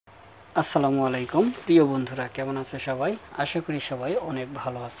আসসালামু আলাইকুম প্রিয় বন্ধুরা, কেমন আছো সবাই? আশা করি সবাই অনেক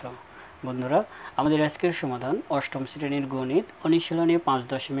ভালো আছো। বন্ধুরা, আমাদের আজকের সমাধান অষ্টম শ্রেণীর গণিত অনুশীলনী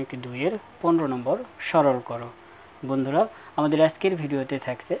 5.2 এর 15 নম্বর সরল করো। বন্ধুরা, আমাদের আজকের ভিডিওতে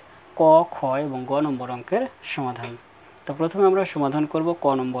থাকছে ক, খ এবং গ নম্বর অঙ্কের সমাধান। তো প্রথমে আমরা সমাধান করব ক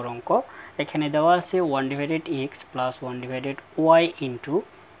নম্বর অঙ্ক। এখানে দেওয়া আছে 1/x plus 1/y into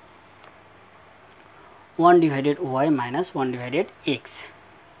 1/y minus 1/x।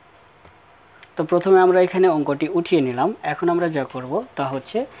 তো প্রথমে আমরা এখানে অঙ্কটি উঠিয়ে নিলাম। এখন আমরা যা করব তা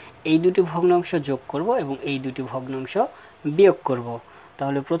হচ্ছে এই দুটি ভগ্নাংশ যোগ করব এবং এই দুটি ভগ্নাংশ বিয়োগ করব।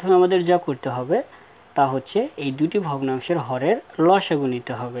 তাহলে প্রথমে আমাদের যা করতে হবে তা হচ্ছে এই দুটি ভগ্নাংশের হরের লসাগু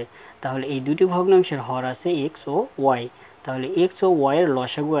নিতে হবে। তাহলে এই দুটি ভগ্নাংশের হর আছে x ও y, তাহলে x ও y এর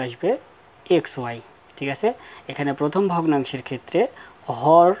লসাগু আসবে xy। ঠিক আছে, এখানে প্রথম ভগ্নাংশের ক্ষেত্রে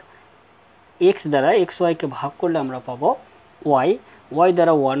হর x দ্বারা xy কে ভাগ করলে আমরা পাবো y, y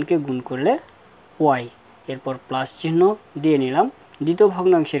দ্বারা 1 কে গুণ করলে y, এরপর প্লাস চিহ্ন দিয়ে নিলাম। দ্বিতীয়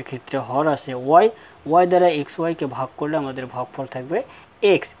ভগ্নাংশের ক্ষেত্রে হর আছে y, y দ্বারা xy কে ভাগ করলে আমাদের ভাগফল থাকবে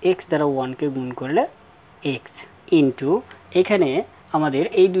x, x দ্বারা 1 কে গুণ করলে x ইন্টু এখানে আমাদের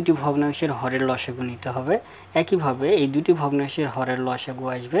এই দুটি ভগ্নাংশের হরের লসাগু নিতে হবে। একইভাবে এই দুটি ভগ্নাংশের হরের লসাগু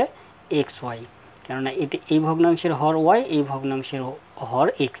আসবে xy, কেননা এটি এই ভগ্নাংশের হর y, এই ভগ্নাংশের হর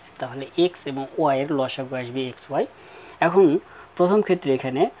x, তাহলে x এবং y এর লসাগু আসবে xy। এখন প্রথম ক্ষেত্রে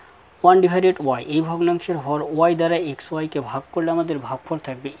এখানে 1/y, এই ভগ্নাংশের হর y দ্বারা xy কে ভাগ করলে আমাদের ভাগফল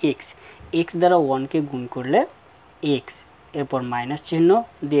থাকবে x, x দ্বারা 1 কে গুণ করলে x, এরপর মাইনাস চিহ্ন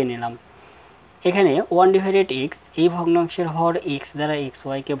দিয়ে নিলাম। এখানে 1/x, এই ভগ্নাংশের হর x দ্বারা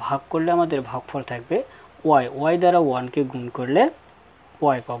xy কে ভাগ করলে আমাদের ভাগফল থাকবে y, y দ্বারা 1 কে গুণ করলে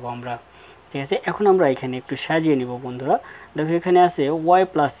y পাবো আমরা। ঠিক আছে, এখন আমরা এখানে একটু সাজিয়ে নিব বন্ধুরা। দেখো এখানে আছে y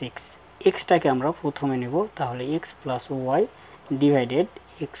প্লাস x, xটাকে আমরা প্রথমে নেব, তাহলে x plus y divided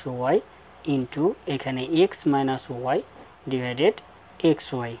xy into এখানে x minus y divided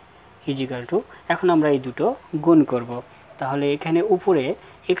xy is equal two, এখন আমরা এই দুটো গুণ করব। তাহলে এখানে উপরে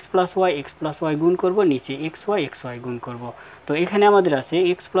x প্লাস y গুণ করব, নিচে xy গুণ করব। তো এখানে আমাদের আছে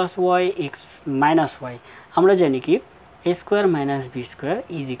x plus y x minus y, আমরা জানি কি a square minus B square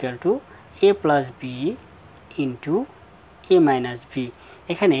is equal two a plus B into a minus B.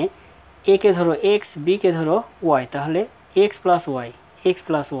 এখানে a কে ধরো x, b কে ধরো y, তাহলে x plus y x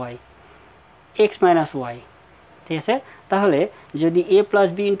plus y x minus y। ঠিক আছে, তাহলে যদি a plus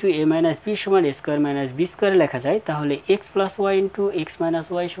B into a minus B সমান a square minus B square লেখা যায়, তাহলে x plus y into x minus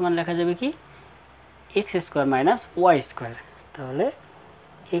y সমান লেখা যাবে কি x square minus y square. তাহলে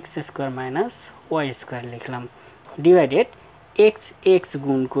x square minus y square লিখলাম, ডিভাইডেড x x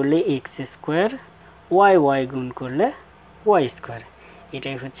গুণ করলে x স্কোয়ার, y y গুণ করলে y স্কোয়ার।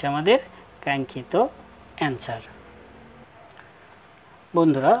 এটাই হচ্ছে আমাদের কাঙ্ক্ষিত অ্যান্সার।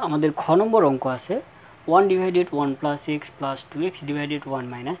 বন্ধুরা, আমাদের খ নম্বর অঙ্ক আছে 1/1 plus x plus 2x divided 1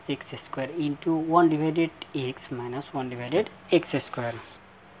 minus x square into 1/x minus 1/x square.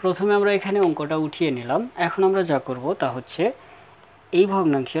 প্রথমে আমরা এখানে অঙ্কটা উঠিয়ে নিলাম। এখন আমরা যা করব তা হচ্ছে এই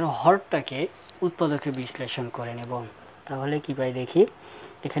ভগ্নাংশের হরটাকে উৎপাদকে বিশ্লেষণ করে নেব। তাহলে কি পাই দেখি,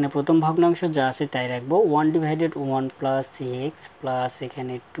 এখানে প্রথম ভগ্নাংশ যা আছে তাই রাখবো, 1/1 প্লাস x প্লাস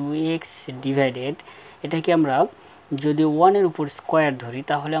এখানে 2x ডিভাইডেড, এটাকে আমরা যদি 1 এর উপর স্কোয়ার ধরি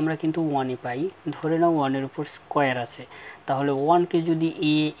তাহলে আমরা কিন্তু 1ই পাই। ধরে নাও 1 এর উপর স্কোয়ার আছে, তাহলে 1 কে যদি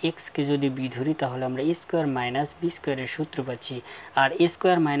a, x কে যদি b ধরি তাহলে আমরা a স্কোয়ার মাইনাস b স্কোয়ারের সূত্র পাচ্ছি। আর a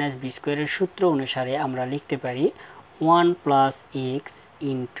স্কোয়ার মাইনাস b স্কোয়ারের সূত্র অনুসারে আমরা লিখতে পারি 1 plus x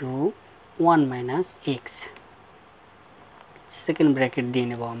into 1 minus x, second bracket দিয়ে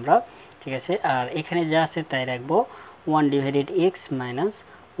নেব আমরা। ঠিক আছে, আর এখানে যা আছে তাই রাখবো 1/x মাইনাস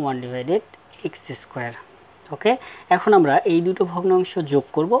 1/x স্কোয়ার। ওকে, এখন আমরা এই দুটো ভগ্নাংশ যোগ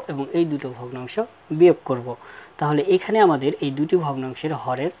করব এবং এই দুটো ভগ্নাংশ বিয়োগ করব। তাহলে এখানে আমাদের এই দুটি ভগ্নাংশের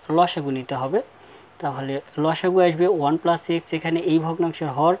হরের লসাগু নিতে হবে। তাহলে লসাগু আসবে 1 প্লাস x, এখানে এই ভগ্নাংশের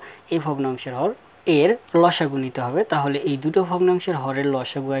হর এই ভগ্নাংশের হর এর লসাগু নিতে হবে। তাহলে এই দুটো ভগ্নাংশের হরের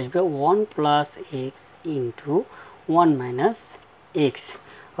লসাগু আসবে 1 plus x into 1 minus x।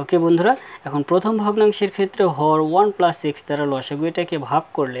 ওকে বন্ধুরা, এখন প্রথম ভগ্নাংশের ক্ষেত্রে হর 1 প্লাস x দ্বারা লসাগু, এটাকে ভাগ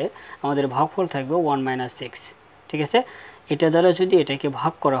করলে আমাদের ভাগফল থাকবে 1 মাইনাস x। ঠিক আছে, এটা দ্বারা যদি এটাকে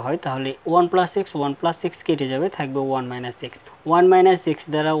ভাগ করা হয় তাহলে 1 প্লাস x কেটে যাবে, থাকবে 1 মাইনাস x। 1 মাইনাস x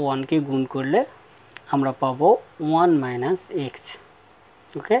দ্বারা 1 কে গুণ করলে আমরা পাবো 1 মাইনাস x।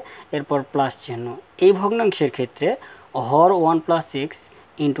 ওকে, এরপর প্লাস চিহ্ন। এই ভগ্নাংশের ক্ষেত্রে হর 1 plus x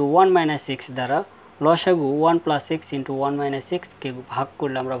into 1 minus x দ্বারা লসাগু 1 plus x into 1 minus x কে ভাগ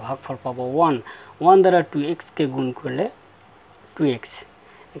করলে আমরা ভাগফল পাবো 1। 1 দ্বারা 2x কে গুণ করলে 2x,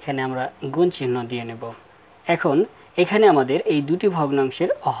 এখানে আমরা গুণ চিহ্ন দিয়ে নেব। এখন এখানে আমাদের এই দুটি ভগ্নাংশের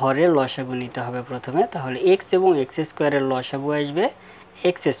হরের লসাগু নিতে হবে প্রথমে। তাহলে এক্স এবং এক্স স্কোয়ারের লসাগু আসবে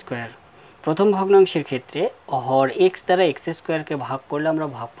এক্স স্কোয়ার। প্রথম ভগ্নাংশের ক্ষেত্রে হর এক্স দ্বারা এক্স স্কোয়ারকে ভাগ করলে আমরা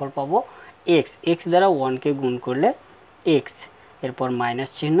ভাগফল পাবো এক্স। এক্স দ্বারা 1কে গুণ করলে এক্স, এরপর মাইনাস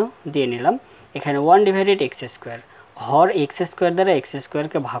চিহ্ন দিয়ে নিলাম। এখানে 1/x স্কোয়ার, হর এক্স স্কোয়ার দ্বারা এক্স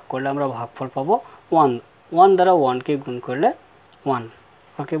স্কোয়ারকে ভাগ করলে আমরা ভাগফল পাবো 1। 1 দ্বারা 1কে গুণ করলে 1।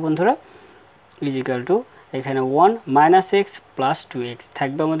 ওকে বন্ধুরা, ইজিক্যাল টু এখানে 1 মাইনাস এক্স প্লাস 2x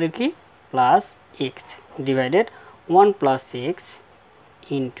থাকবে আমাদের কি plus x divided 1 plus x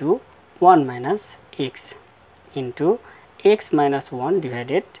into 1 minus x into x minus 1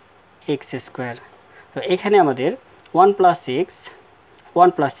 divided x square. তো এখানে আমাদের 1 প্লাস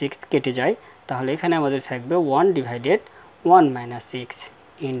এক্স কেটে যায়, তাহলে এখানে আমাদের থাকবে 1 ডিভাইডেড 1 মাইনাস এক্স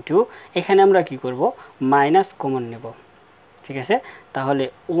ইন্টু এখানে আমরা কি করব মাইনাস কমন নেব। ঠিক আছে, তাহলে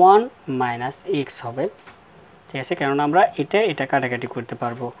 1 মাইনাস এক্স হবে। ঠিক আছে, কেননা আমরা এটা কাটাকাটি করতে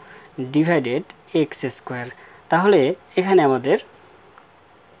পারবো, ডিভাইডেড এক্স স্কোয়ার। তাহলে এখানে আমাদের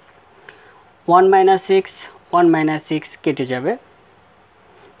 1 মাইনাস এক্স কেটে যাবে,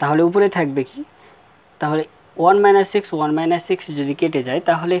 তাহলে উপরে থাকবে কি, তাহলে 1 মাইনাস এক্স যদি কেটে যায়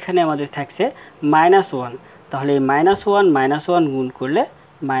তাহলে এখানে আমাদের থাকছে -1। তাহলে এই -1 গুণ করলে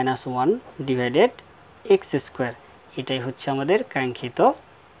 -1 ডিভাইডেড এক্স স্কোয়ার। এটাই হচ্ছে আমাদের কাঙ্ক্ষিত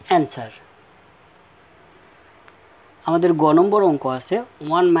অ্যান্সার। আমাদের গ নম্বর অঙ্ক আছে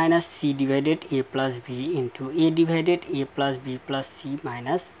 1 মাইনাস সি ডিভাইডেড এ প্লাস বি ইন্টু এ ডিভাইডেড এ plus B plus C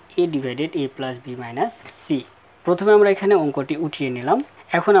minus এ ডিভাইডেড এ প্লাস বি মাইনাস সি। প্রথমে আমরা এখানে অঙ্কটি উঠিয়ে নিলাম।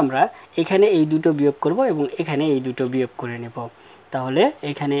 এখন আমরা এখানে এই দুটো বিয়োগ করব এবং এখানে এই দুটো বিয়োগ করে নেব। তাহলে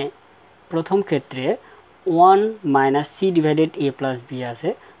এখানে প্রথম ক্ষেত্রে 1 মাইনাস সি ডিভাইডেড এ প্লাস বি আছে,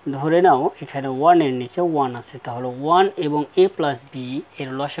 ধরে নাও এখানে 1 এর নিচে 1 আছে, তাহলে 1 এবং এ প্লাস বি এর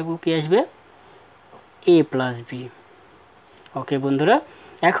লসাগু কি আসবে এ প্লাস বি। ওকে বন্ধুরা,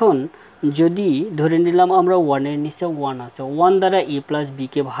 এখন যদি ধরে নিলাম আমরা 1 এর নিচে 1 আছে, 1 দ্বারা এ প্লাস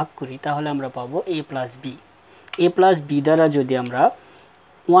বিকে ভাগ করি তাহলে আমরা পাবো এ প্লাস বি। এ প্লাস বি দ্বারা যদি আমরা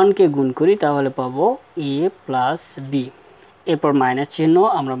 1কে গুণ করি তাহলে পাবো এ প্লাস বি। এরপর মাইনাস চিহ্ন,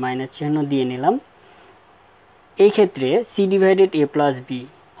 আমরা মাইনাস চিহ্ন দিয়ে নিলাম। এই ক্ষেত্রে সি ডিভাইডেড এ প্লাস বি,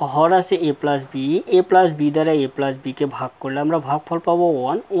 হর আছে এ প্লাস বি দ্বারা এ প্লাস বিকে ভাগ করলে আমরা ভাগফল পাবো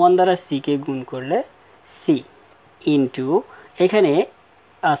 1। 1 দ্বারা সিকে গুণ করলে সি ইন্টু এখানে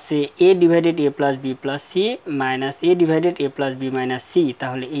আছে এ ডিভাইডেড এ plus B plus C minus এ ডিভাইডেড এ প্লাস বি মাইনাস সি।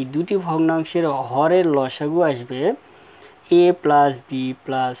 তাহলে এই দুটি ভগ্নাংশের হরের লসাগু আসবে এ প্লাস বি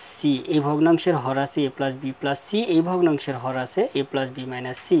প্লাস সি। এই ভগ্নাংশের হর আছে এ প্লাস বি প্লাস সি, এই ভগ্নাংশের হর আছে এ প্লাস বি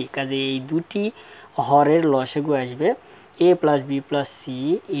মাইনাস সি। কাজে এই দুটি হরের লসাগু আসবে এ plus B plus C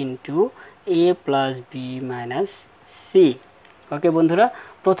into এ প্লাস বি মাইনাস সি। ওকে বন্ধুরা,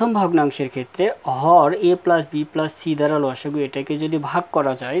 প্রথম ভগ্নাংশের ক্ষেত্রে হর এ প্লাস বি প্লাস সি দ্বারা লসাগু এটাকে যদি ভাগ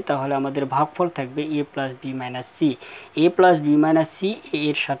করা যায় তাহলে আমাদের ভাগফল থাকবে এ প্লাস বি মাইনাস সি। এ প্লাস বি মাইনাস সি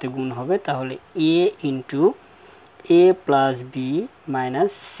এর সাথে গুণ হবে, তাহলে এ ইন্টু এ প্লাস বি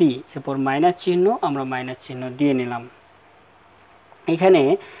মাইনাস সি। এরপর মাইনাস চিহ্ন, আমরা মাইনাস চিহ্ন দিয়ে নিলাম। এখানে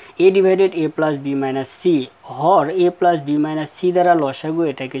এ ডিভাইডেড এ প্লাস বি মাইনাস সি, হর এ প্লাস বি মাইনাস সি দ্বারা লসাগু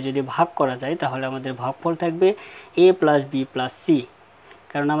এটাকে যদি ভাগ করা যায় তাহলে আমাদের ভাগফল থাকবে এ প্লাস বি প্লাস সি।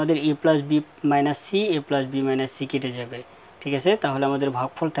 কারণ আমাদের এ প্লাস বি মাইনাস সি এ প্লাস বি মাইনাস সি কেটে যাবে। ঠিক আছে, তাহলে আমাদের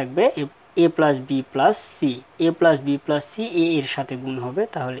ভাগফল থাকবে এ প্লাস বি প্লাস সি। এ প্লাস বি প্লাস সি এর সাথে গুণ হবে,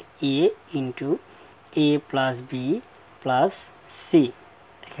 তাহলে এ ইন্টু এ প্লাস বি প্লাস সি।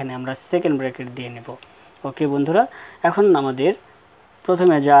 এখানে আমরা সেকেন্ড ব্র্যাকেট দিয়ে নেব। ওকে বন্ধুরা, এখন আমাদের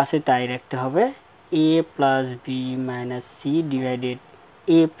প্রথমে যা আছে তাই রাখতে হবে, এ plus B minus C divided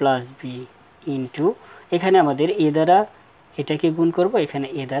এ প্লাস বি ইন্টু এখানে আমাদের এ দ্বারা এটাকে গুণ করব, এখানে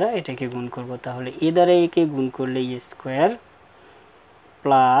এ দ্বারা এটাকে গুণ করব। তাহলে এ দ্বারা একে গুণ করলে এ স্কোয়ার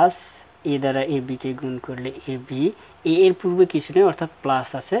প্লাস এ দ্বারা এ বিকে গুণ করলে এ বি। এর পূর্বে কিছু নেই অর্থাৎ প্লাস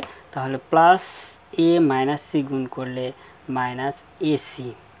আছে, তাহলে প্লাস এ মাইনাস সি গুণ করলে মাইনাস এ সি।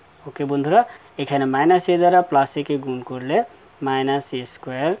 ওকে বন্ধুরা, এখানে মাইনাস এ দ্বারা প্লাস একে গুণ করলে মাইনাস এ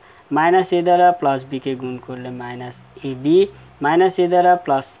স্কোয়ার, মাইনাস এ দ্বারা প্লাস বিকে গুণ করলে মাইনাস এ বি, মাইনাস এ দ্বারা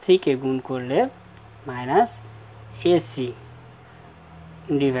প্লাস সিকে গুণ করলে minus A C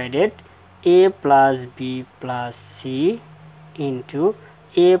divided A plus B plus C into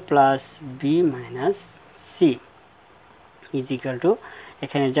A plus B minus C is equal two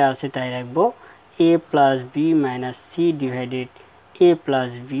এখানে যা আছে তাই রাখবো এ plus B minus C divided এ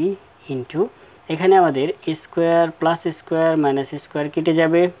প্লাস বি ইন্টু এখানে আমাদের square plus square minus square কেটে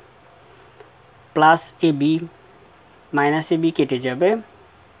যাবে, plus A B minus A B কেটে যাবে,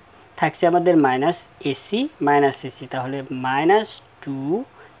 থাকছে আমাদের মাইনাস এসি মাইনাস এসি। তাহলে minus 2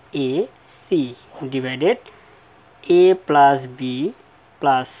 A C divided a plus B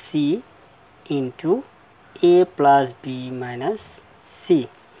plus C into a plus B minus C.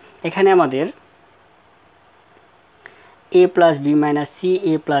 এখানে আমাদের a plus B minus C,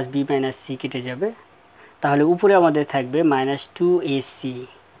 a plus B minus C কেটে যাবে, তাহলে উপরে আমাদের থাকবে মাইনাস টু এ সি।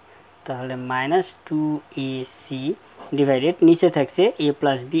 তাহলে minus two A C divided নিচে থাকছে a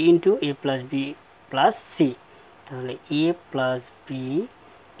plus B into a plus B plus C. তাহলে a plus B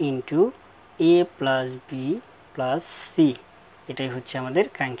into a plus B plus C, এটাই হচ্ছে আমাদের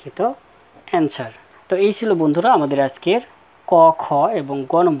কাঙ্ক্ষিত অ্যান্সার। তো এই ছিল বন্ধুরা আমাদের আজকের ক, খ এবং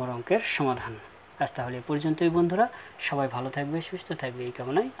গ নম্বর অঙ্কের সমাধান। আজ তাহলে এ পর্যন্তই বন্ধুরা, সবাই ভালো থাকবে, সুস্থ থাকবে এই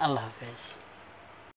কামনায়। আল্লাহ হাফেজ।